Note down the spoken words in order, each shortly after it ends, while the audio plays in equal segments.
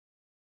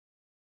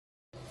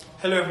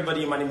Hello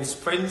everybody, my name is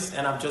Prince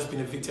and I've just been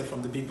evicted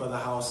from the Big Brother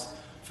house.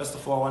 First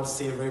of all, I want to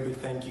say a very big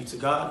thank you to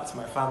God, to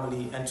my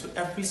family, and to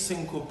every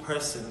single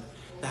person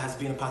that has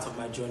been a part of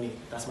my journey.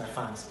 That's my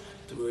fans,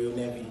 the Royal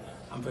Navy.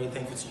 I'm very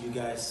thankful to you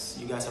guys.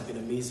 You guys have been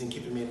amazing,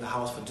 keeping me in the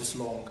house for this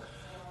long.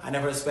 I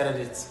never expected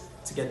it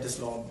to get this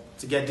long,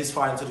 to get this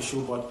far into the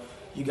show, but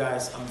you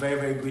guys, I'm very,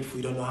 very grateful.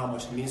 You don't know how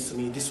much it means to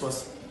me. This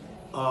was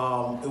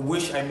a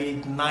wish I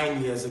made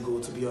 9 years ago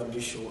to be on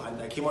this show, and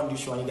I came on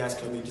this show and you guys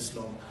kept me this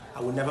long. I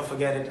will never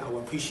forget it. I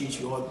will appreciate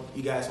you all,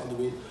 you guys,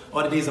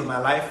 all the days of my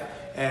life,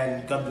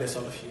 and God bless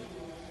all of you.